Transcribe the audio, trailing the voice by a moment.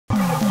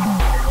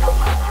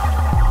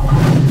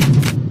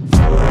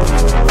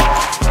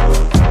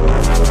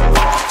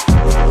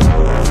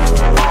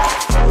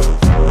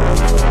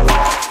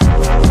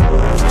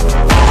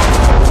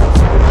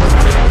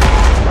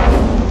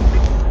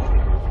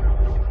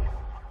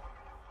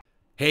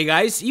Hey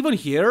guys, Ivan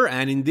here,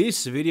 and in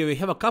this video we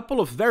have a couple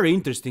of very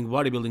interesting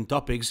bodybuilding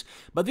topics,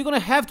 but we're gonna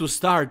have to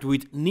start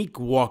with Nick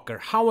Walker.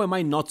 How am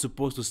I not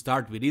supposed to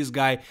start with this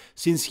guy,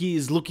 since he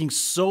is looking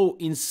so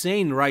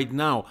insane right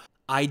now?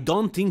 I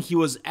don't think he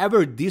was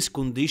ever this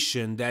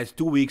conditioned at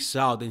 2 weeks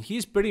out, and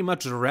he's pretty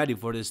much ready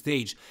for the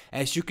stage.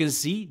 As you can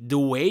see, the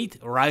weight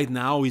right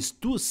now is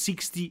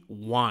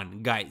 261,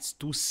 guys,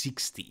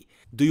 260.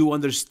 Do you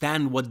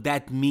understand what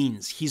that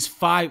means? He's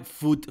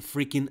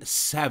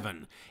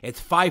 5'7". At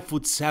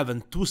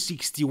 5'7",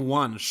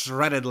 261,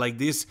 shredded like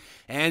this,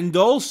 and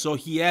also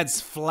he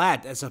adds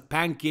flat as a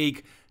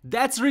pancake.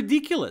 That's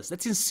ridiculous.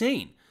 That's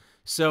insane.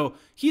 So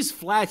he's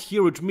flat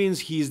here, which means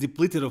he's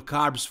depleted of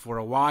carbs for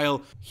a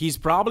while. He's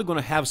probably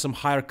gonna have some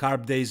higher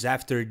carb days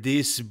after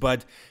this,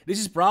 but this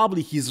is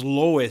probably his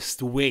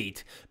lowest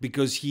weight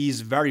because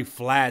he's very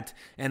flat,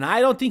 and I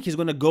don't think he's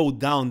gonna go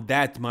down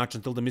that much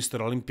until the Mr.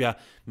 Olympia,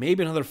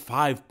 maybe another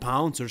 5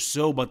 pounds or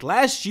so. But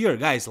last year,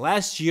 guys,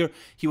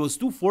 he was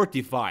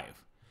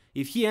 245.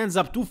 If he ends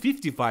up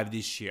 255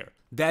 this year,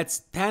 that's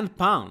 10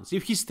 pounds.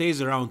 If he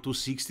stays around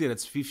 260,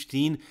 that's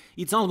 15.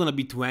 It's not gonna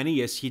be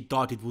 20 as he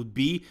thought it would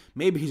be.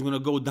 Maybe he's gonna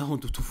go down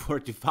to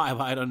 245,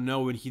 I don't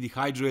know, when he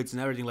dehydrates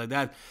and everything like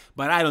that.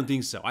 But I don't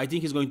think so. I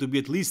think he's going to be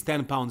at least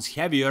 10 pounds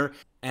heavier.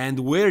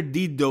 And where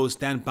did those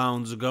 10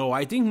 pounds go?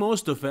 I think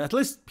most of it, at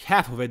least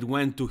half of it,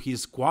 went to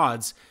his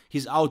quads,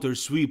 his outer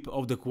sweep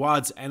of the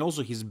quads, and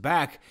also his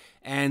back.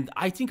 And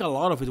I think a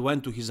lot of it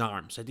went to his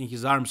arms. I think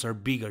his arms are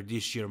bigger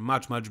this year,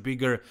 much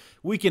bigger.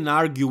 We can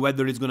argue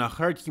whether it's gonna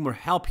hurt him or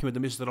help him at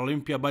the Mr.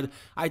 Olympia, but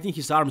I think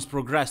his arms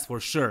progressed for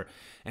sure.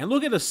 And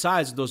look at the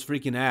size of those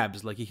freaking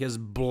abs, like he has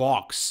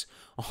blocks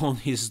on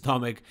his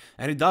stomach,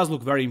 and it does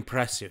look very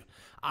impressive.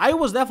 I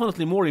was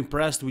definitely more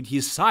impressed with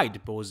his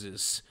side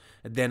poses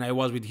than I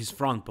was with his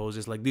front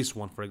poses, like this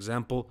one, for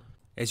example.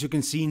 As you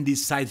can see in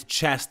this side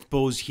chest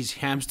pose, his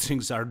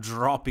hamstrings are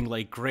dropping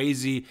like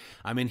crazy.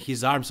 I mean,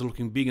 his arms are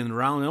looking big and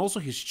round, and also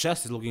his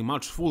chest is looking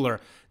much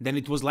fuller than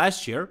it was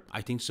last year,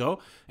 I think so.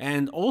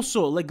 And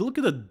also, like, look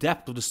at the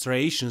depth of the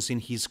striations in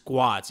his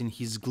quads, in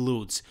his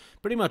glutes,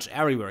 pretty much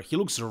everywhere. He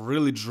looks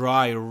really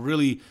dry,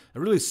 really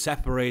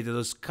separated.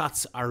 Those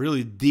cuts are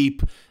really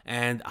deep,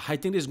 and I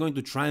think it's going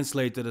to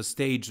translate to the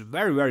stage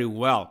very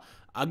well.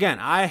 Again,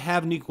 I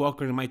have Nick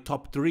Walker in my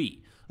top 3.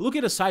 Look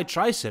at the side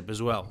tricep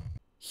as well.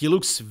 He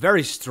looks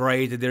very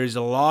straight, there is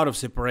a lot of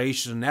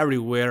separation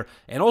everywhere,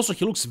 and also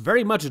he looks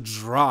very much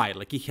dry,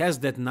 like he has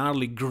that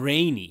gnarly,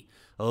 grainy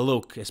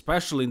look,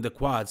 especially in the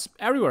quads,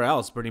 everywhere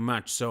else pretty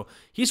much. So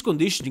his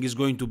conditioning is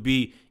going to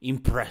be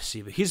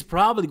impressive. He's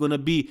probably going to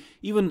be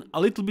even a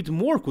little bit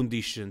more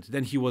conditioned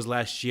than he was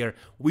last year,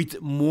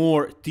 with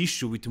more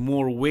tissue, with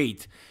more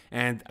weight.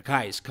 And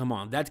guys, come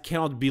on, that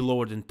cannot be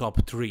lower than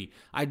top 3.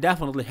 I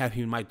definitely have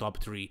him in my top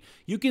 3.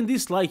 You can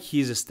dislike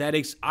his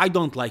aesthetics. I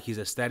don't like his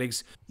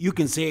aesthetics. You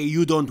can say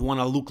you don't want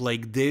to look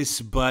like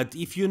this, but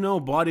if you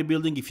know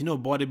bodybuilding, if you know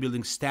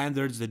bodybuilding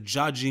standards, the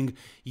judging,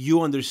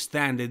 you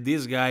understand that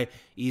this guy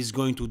is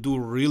going to do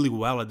really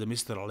well at the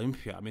Mr.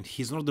 Olympia. I mean,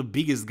 he's not the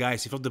biggest guy,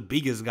 if not the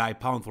biggest guy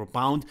pound for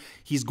pound.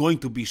 He's going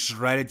to be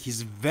shredded.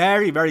 He's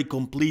very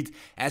complete,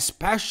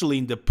 especially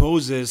in the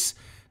poses.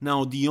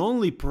 Now, the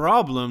only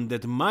problem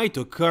that might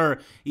occur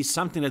is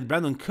something that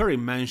Brandon Curry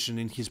mentioned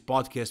in his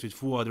podcast with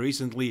Fuad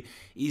recently,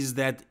 is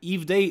that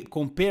if they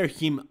compare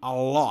him a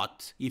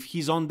lot, if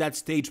he's on that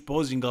stage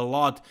posing a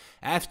lot,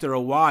 after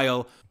a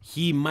while,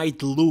 he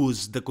might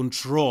lose the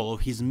control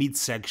of his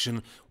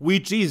midsection,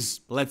 which is,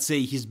 let's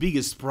say, his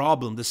biggest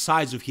problem, the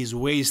size of his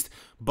waist.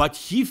 But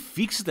he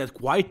fixed that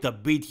quite a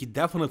bit. He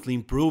definitely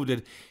improved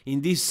it.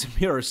 In this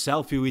mirror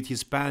selfie with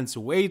his pants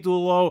way too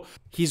low,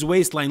 his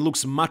waistline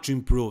looks much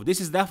improved.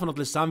 This is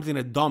definitely something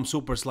that Dom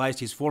Superslice,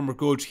 his former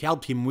coach,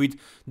 helped him with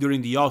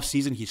during the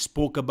off-season. He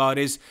spoke about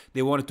this.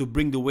 They wanted to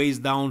bring the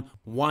waist down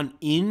 1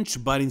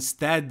 inch, but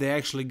instead they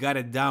actually got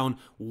it down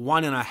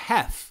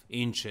 1.5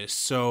 inches.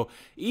 So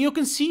you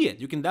can see it.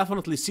 You can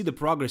definitely see the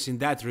progress in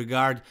that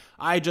regard.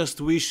 I just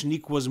wish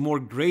Nick was more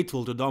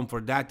grateful to Dom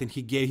for that and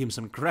he gave him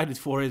some credit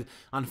for it.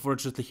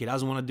 Unfortunately, he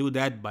doesn't want to do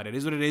that, but it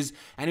is what it is.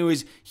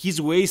 Anyways, his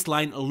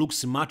waistline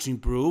looks much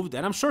improved,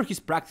 and I'm sure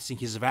he's practicing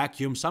his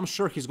vacuum, so I'm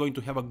sure he's going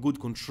to have a good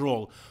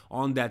control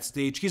on that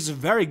stage. He's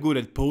very good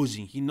at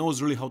posing. He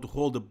knows really how to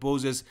hold the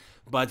poses,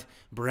 but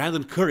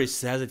Brandon Curry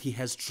says that he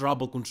has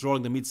trouble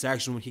controlling the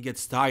midsection when he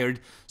gets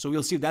tired, so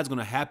we'll see if that's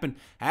gonna happen.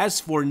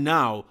 As for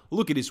now,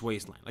 look at his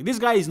waistline. Like, this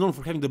guy is known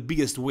for having the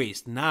biggest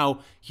waist. Now,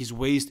 his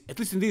waist, at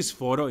least in this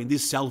photo, in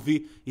this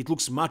selfie, it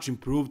looks much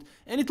improved,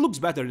 and it looks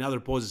better in other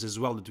poses as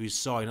well that we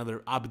saw in other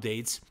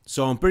updates.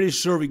 So I'm pretty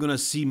sure we're gonna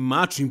see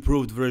much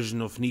improved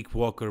version of Nick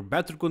Walker.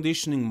 Better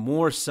conditioning,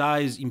 more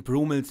size,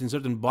 improvements in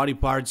certain body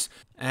parts,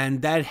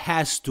 and that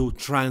has to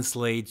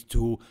translate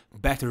to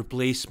better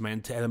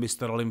placement at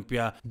Mr.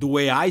 Olympia. The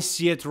way I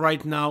see it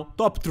right now,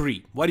 top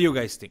 3. What do you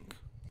guys think?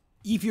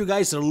 If you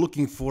guys are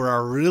looking for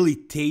a really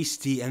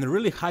tasty and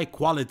really high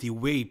quality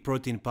whey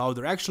protein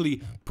powder,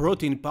 actually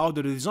protein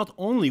powder is not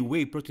only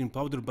whey protein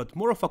powder but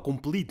more of a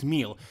complete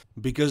meal,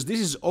 because this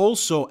is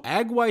also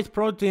egg white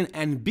protein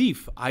and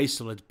beef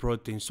isolate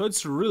protein, so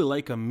it's really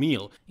like a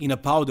meal in a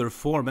powder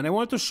form. And I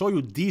want to show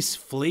you this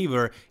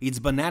flavor. It's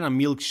banana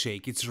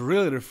milkshake. It's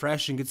really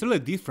refreshing. It's really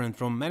different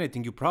from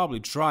anything you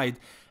probably tried,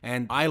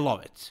 and I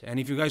love it. And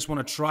if you guys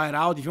want to try it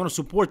out, if you want to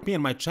support me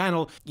and my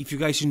channel, if you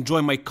guys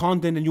enjoy my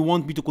content and you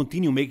want me to continue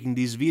making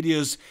these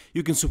videos,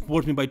 you can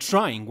support me by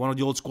trying one of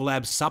the Old School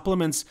Labs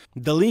supplements.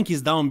 The link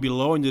is down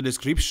below in the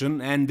description,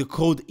 and the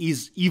code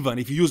is EVAN.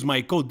 If you use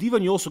my code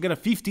EVAN, you also get a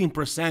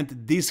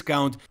 15%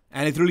 discount,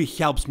 and it really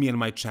helps me and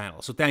my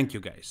channel, so thank you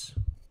guys.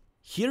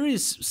 Here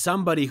is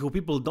somebody who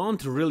people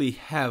don't really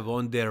have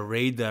on their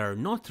radar,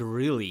 not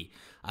really.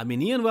 I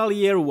mean, Iain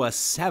Valliere was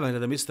 7th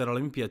at the Mr.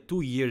 Olympia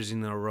 2 years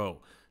in a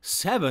row.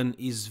 7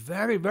 is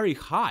very, very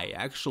high,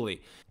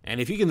 actually.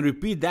 And if he can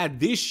repeat that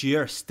this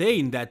year, stay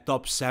in that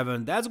top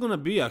 7, that's gonna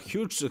be a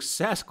huge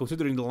success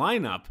considering the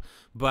lineup.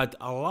 But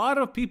a lot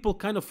of people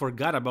kind of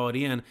forgot about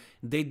Iain.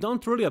 They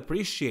don't really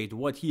appreciate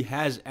what he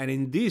has, and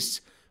in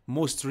this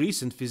most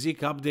recent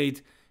physique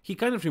update, he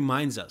kind of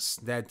reminds us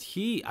that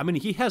he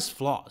has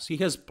flaws. He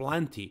has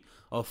plenty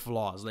of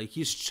flaws. Like,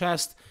 his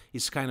chest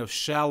is kind of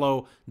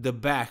shallow, the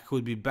back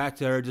could be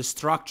better, the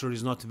structure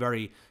is not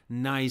very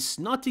nice,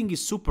 nothing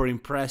is super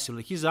impressive.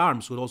 Like, his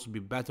arms would also be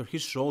better,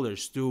 his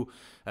shoulders too,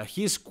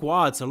 his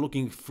quads are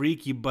looking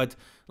freaky, but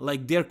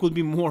like there could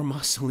be more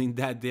muscle in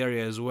that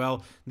area as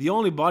well. The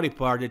only body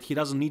part that he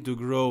doesn't need to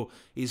grow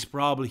is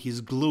probably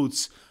his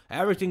glutes.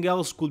 Everything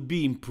else could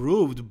be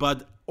improved,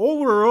 but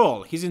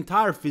overall, his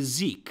entire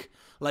physique,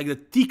 like the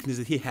thickness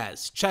that he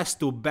has, chest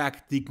to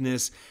back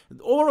thickness,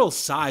 the overall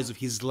size of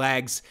his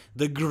legs,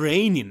 the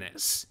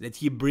graininess that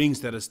he brings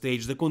to the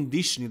stage, the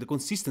conditioning, the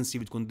consistency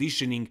with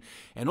conditioning,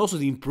 and also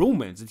the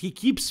improvements that he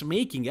keeps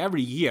making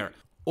every year.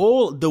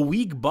 All the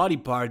weak body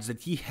parts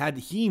that he had,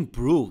 he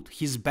improved.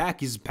 His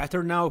back is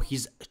better now,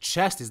 his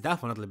chest is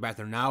definitely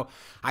better now.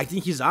 I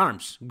think his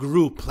arms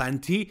grew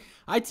plenty.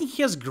 I think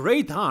he has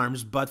great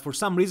arms, but for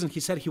some reason he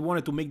said he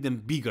wanted to make them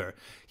bigger.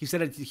 He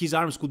said that his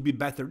arms could be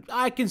better.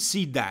 I can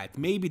see that.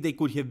 Maybe they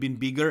could have been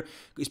bigger,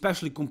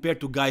 especially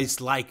compared to guys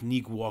like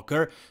Nick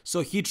Walker.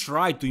 So he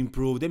tried to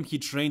improve them. He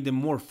trained them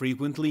more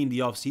frequently in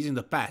the off-season,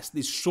 the past,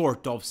 this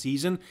short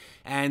off-season,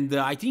 and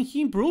I think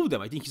he improved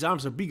them. I think his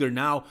arms are bigger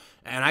now,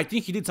 and I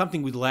think he did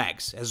something with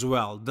legs as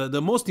well.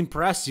 The most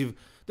impressive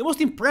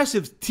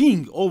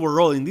thing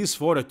overall in this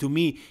photo to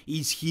me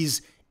is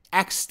his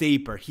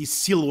X-taper, his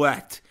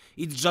silhouette.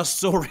 It's just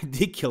so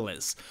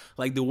ridiculous.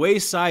 Like the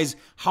waist size,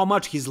 how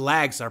much his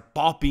legs are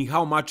popping,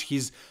 how much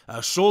his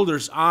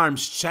shoulders,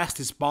 arms, chest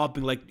is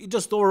popping. Like, it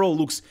just overall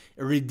looks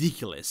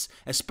ridiculous,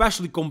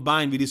 especially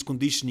combined with his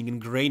conditioning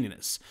and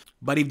graininess.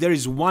 But if there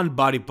is one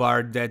body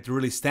part that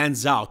really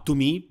stands out to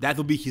me, that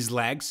will be his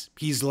legs.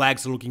 His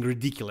legs are looking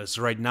ridiculous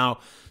right now.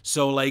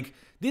 So like,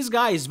 this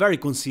guy is very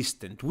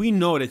consistent. We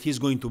know that he's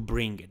going to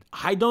bring it.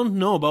 I don't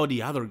know about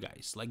the other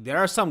guys. Like, there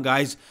are some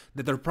guys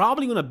that are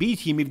probably gonna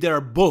beat him if they are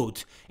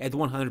both at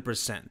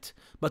 100%.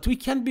 But we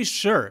can't be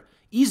sure.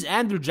 Is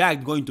Andrew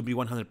Jack going to be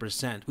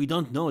 100%? We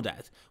don't know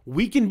that.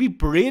 We can be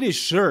pretty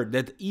sure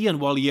that Iain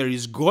Valliere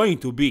is going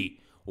to be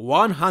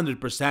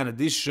 100% at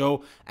this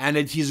show, and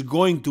that he's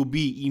going to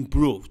be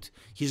improved.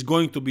 He's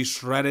going to be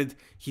shredded.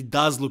 He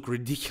does look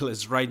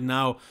ridiculous right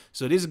now.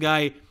 So this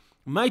guy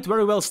might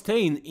very well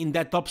stay in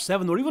that top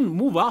 7 or even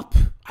move up.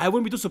 I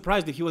wouldn't be too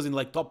surprised if he was in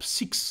like top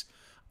 6.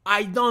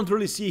 I don't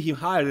really see him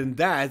higher than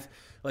that.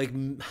 Like,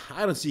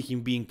 I don't see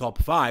him being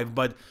top 5,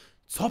 but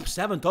top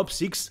 7, top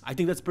 6, I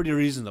think that's pretty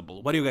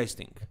reasonable. What do you guys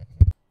think?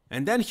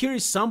 And then here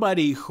is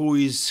somebody who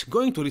is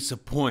going to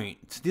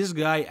disappoint. This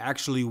guy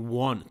actually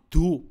won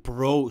 2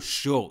 pro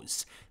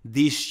shows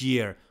this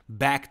year,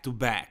 back to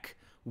back.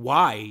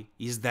 Why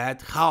is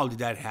that? How did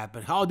that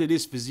happen? How did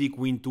this physique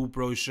win 2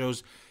 pro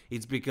shows?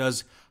 It's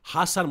because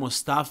Hassan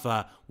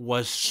Mostafa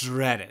was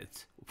shredded.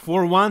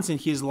 For once in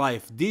his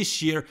life,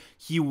 this year,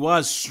 he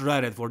was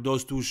shredded for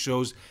those 2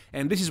 shows,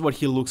 and this is what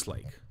he looks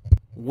like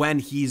when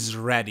he's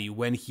ready,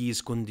 when he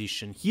is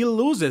conditioned. He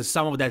loses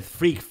some of that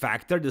freak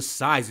factor, the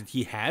size that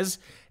he has,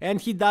 and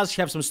he does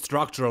have some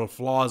structural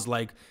flaws,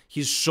 like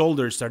his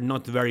shoulders are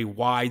not very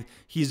wide,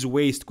 his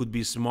waist could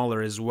be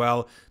smaller as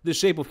well, the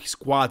shape of his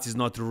quads is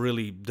not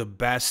really the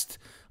best.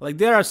 Like,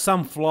 there are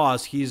some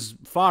flaws, he's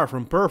far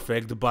from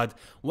perfect, but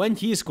when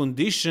he is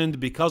conditioned,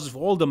 because of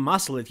all the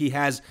muscle that he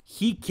has,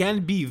 he can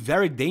be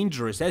very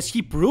dangerous, as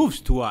he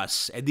proves to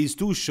us at these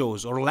 2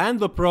 shows,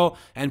 Orlando Pro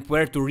and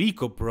Puerto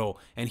Rico Pro,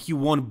 and he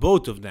won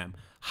both of them.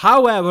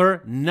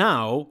 However,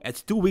 now,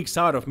 at 2 weeks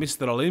out of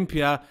Mr.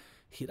 Olympia,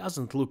 he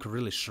doesn't look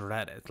really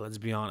shredded, let's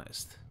be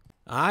honest.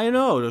 I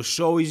know, the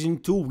show is in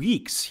 2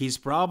 weeks, he's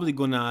probably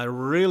gonna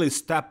really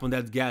step on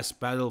that gas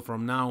pedal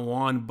from now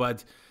on,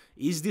 but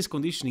is this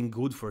conditioning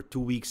good for 2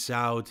 weeks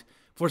out?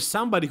 For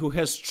somebody who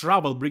has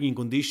trouble bringing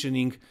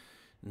conditioning,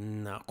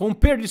 No,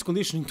 compare this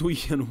conditioning to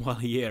Iain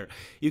Valliere.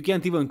 You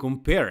can't even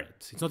compare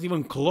it. It's not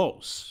even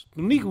close.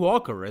 Nick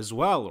Walker as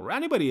well, or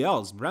anybody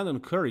else,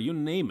 Brandon Curry, you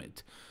name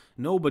it.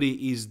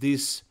 Nobody is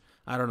this,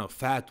 I don't know,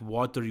 fat,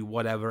 watery,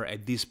 whatever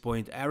at this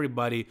point.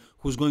 Everybody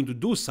who's going to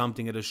do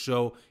something at a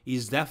show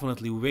is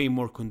definitely way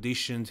more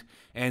conditioned.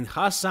 And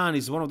Hassan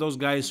is one of those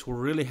guys who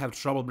really have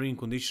trouble bringing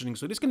conditioning.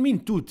 So this can mean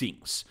two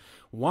things.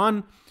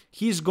 One,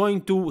 he's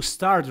going to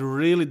start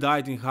really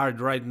dieting hard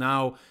right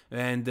now,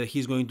 and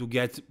he's going to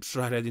get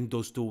shredded in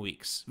those 2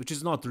 weeks, which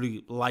is not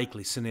really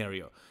likely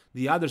scenario.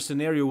 The other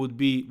scenario would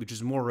be, which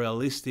is more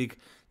realistic,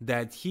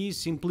 that he's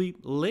simply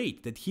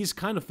late, that his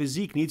kind of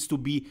physique needs to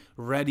be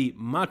ready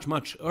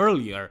much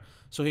earlier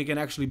so he can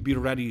actually be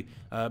ready,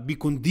 be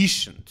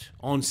conditioned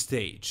on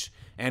stage.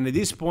 And at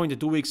this point, at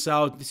 2 weeks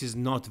out, this is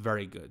not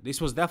very good.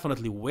 This was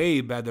definitely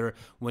way better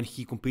when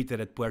he competed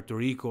at Puerto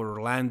Rico or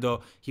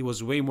Orlando. He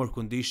was way more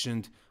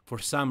conditioned. For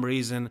some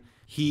reason,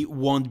 he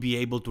won't be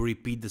able to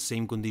repeat the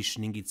same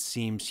conditioning, it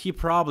seems. He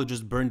probably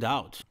just burned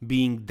out.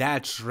 Being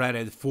that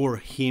shredded for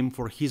him,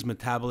 for his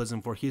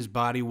metabolism, for his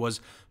body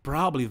was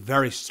probably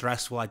very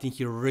stressful. I think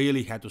he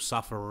really had to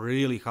suffer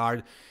really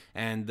hard,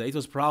 and it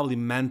was probably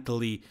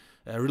mentally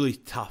really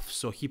tough.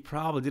 So he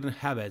probably didn't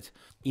have it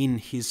in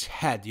his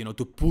head, you know,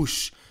 to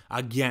push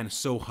again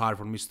so hard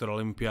for Mr.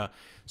 Olympia.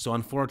 So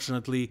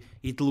unfortunately,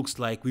 it looks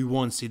like we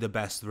won't see the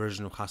best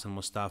version of Hassan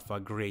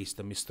Mostafa grace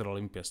the Mr.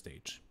 Olympia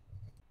stage.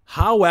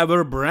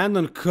 However,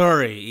 Brandon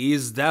Curry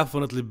is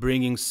definitely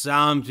bringing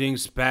something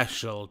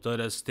special to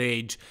the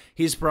stage.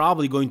 He's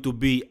probably going to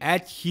be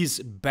at his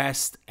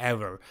best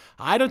ever.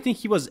 I don't think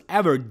he was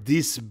ever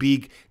this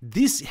big,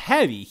 this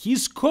heavy.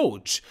 His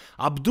coach,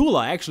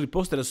 Abdullah, actually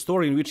posted a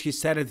story in which he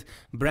said that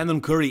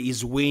Brandon Curry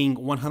is weighing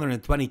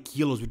 120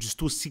 kilos, which is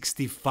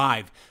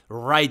 265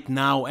 right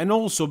now. And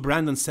also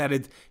Brandon said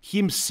it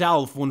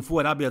himself on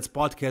Fouad Abiad's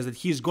podcast that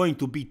he's going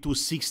to be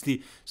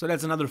 260. So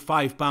that's another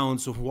 5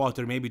 pounds of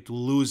water maybe to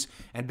lose.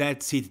 And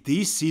that's it.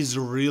 This is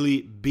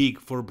really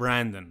big for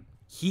Brandon.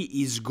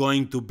 He is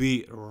going to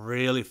be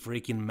really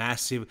freaking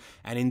massive,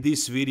 and in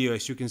this video,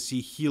 as you can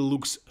see, he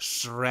looks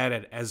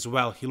shredded as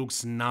well. He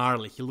looks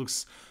gnarly. He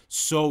looks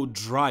so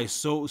dry,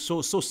 so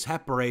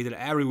separated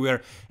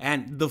everywhere,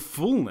 and the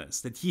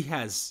fullness that he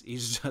has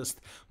is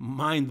just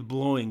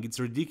mind-blowing. It's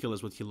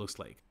ridiculous what he looks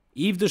like.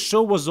 If the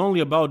show was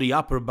only about the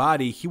upper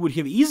body, he would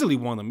have easily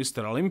won a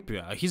Mr.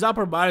 Olympia. His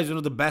upper body is one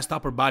of the best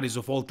upper bodies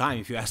of all time,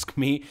 if you ask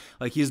me.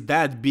 Like, he's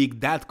that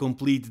big, that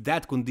complete,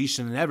 that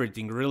conditioned and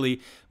everything,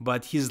 really.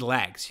 But his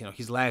legs, you know,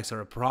 his legs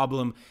are a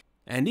problem.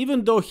 And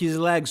even though his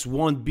legs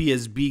won't be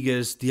as big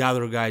as the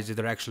other guys that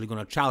are actually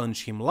gonna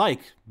challenge him,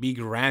 like Big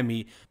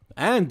Ramy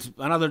and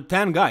another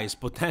 10 guys,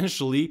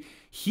 potentially,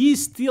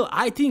 he's still,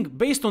 I think,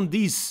 based on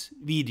this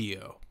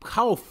video,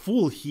 how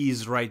full he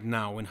is right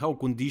now and how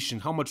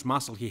conditioned, how much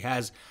muscle he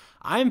has,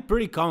 I'm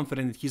pretty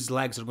confident that his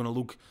legs are gonna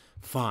look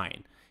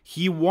fine.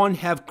 He won't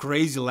have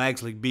crazy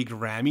legs like Big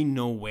Ramy,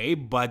 no way,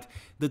 but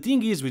the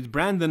thing is with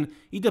Brandon,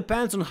 it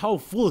depends on how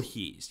full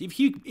he is.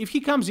 If he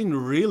comes in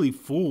really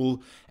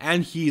full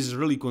and he's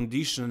really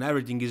conditioned and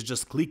everything is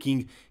just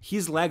clicking,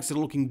 his legs are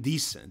looking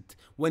decent.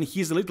 When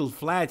he's a little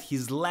flat,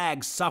 his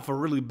legs suffer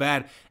really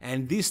bad,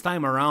 and this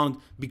time around,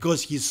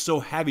 because he's so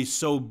heavy,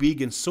 so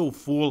big and so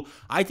full,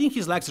 I think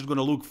his legs are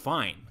gonna look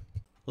fine.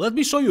 Let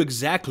me show you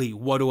exactly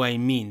what do I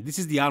mean. This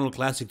is the Arnold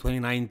Classic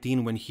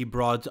 2019 when he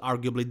brought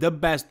arguably the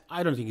best,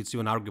 I don't think it's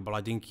even arguable,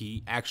 I think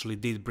he actually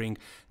did bring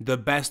the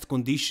best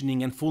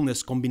conditioning and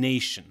fullness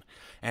combination.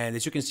 And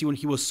as you can see, when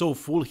he was so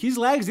full, his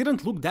legs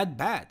didn't look that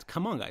bad.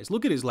 Come on guys,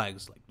 look at his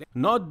legs, like,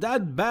 not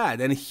that bad.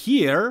 And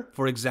here,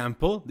 for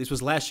example, this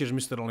was last year's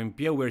Mr.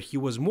 Olympia where he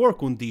was more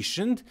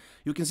conditioned.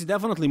 You can see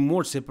definitely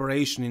more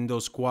separation in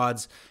those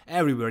quads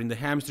everywhere, in the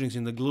hamstrings,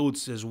 in the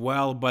glutes as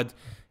well, but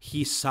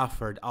he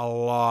suffered a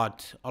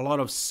lot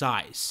of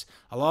size.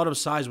 A lot of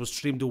size was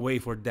trimmed away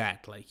for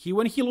that. Like,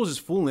 when he loses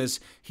fullness,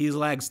 his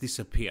legs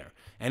disappear.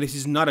 And this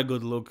is not a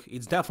good look.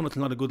 It's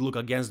definitely not a good look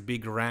against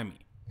Big Ramy.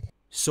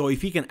 So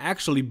if he can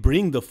actually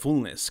bring the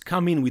fullness,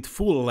 come in with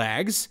full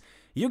legs,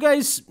 you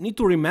guys need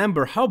to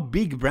remember how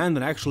big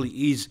Brandon actually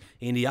is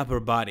in the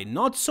upper body.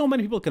 Not so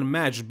many people can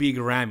match Big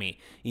Ramy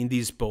in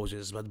these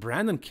poses, but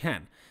Brandon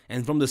can.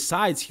 And from the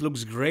sides, he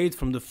looks great.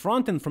 From the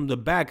front and from the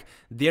back,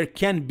 there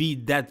can be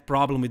that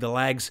problem with the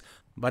legs.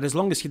 But as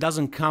long as he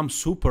doesn't come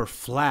super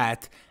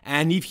flat,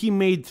 and if he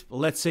made,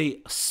 let's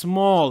say,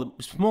 small,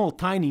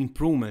 tiny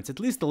improvements, at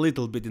least a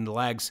little bit in the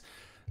legs,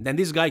 then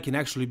this guy can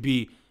actually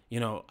be, you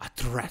know, a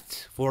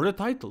threat for the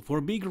title, for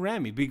Big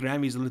Ramy. Big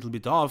Ramy is a little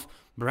bit off.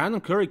 Brandon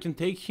Curry can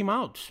take him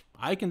out.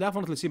 I can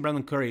definitely see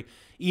Brandon Curry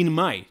in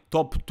my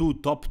top 2,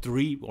 top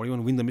 3, or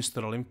even win the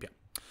Mr. Olympia.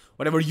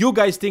 Whatever you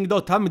guys think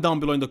though, tell me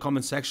down below in the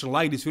comment section.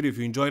 Like this video if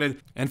you enjoyed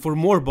it. And for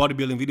more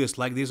bodybuilding videos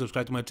like this,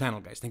 subscribe to my channel,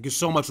 guys. Thank you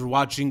so much for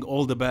watching.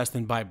 All the best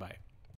and bye-bye.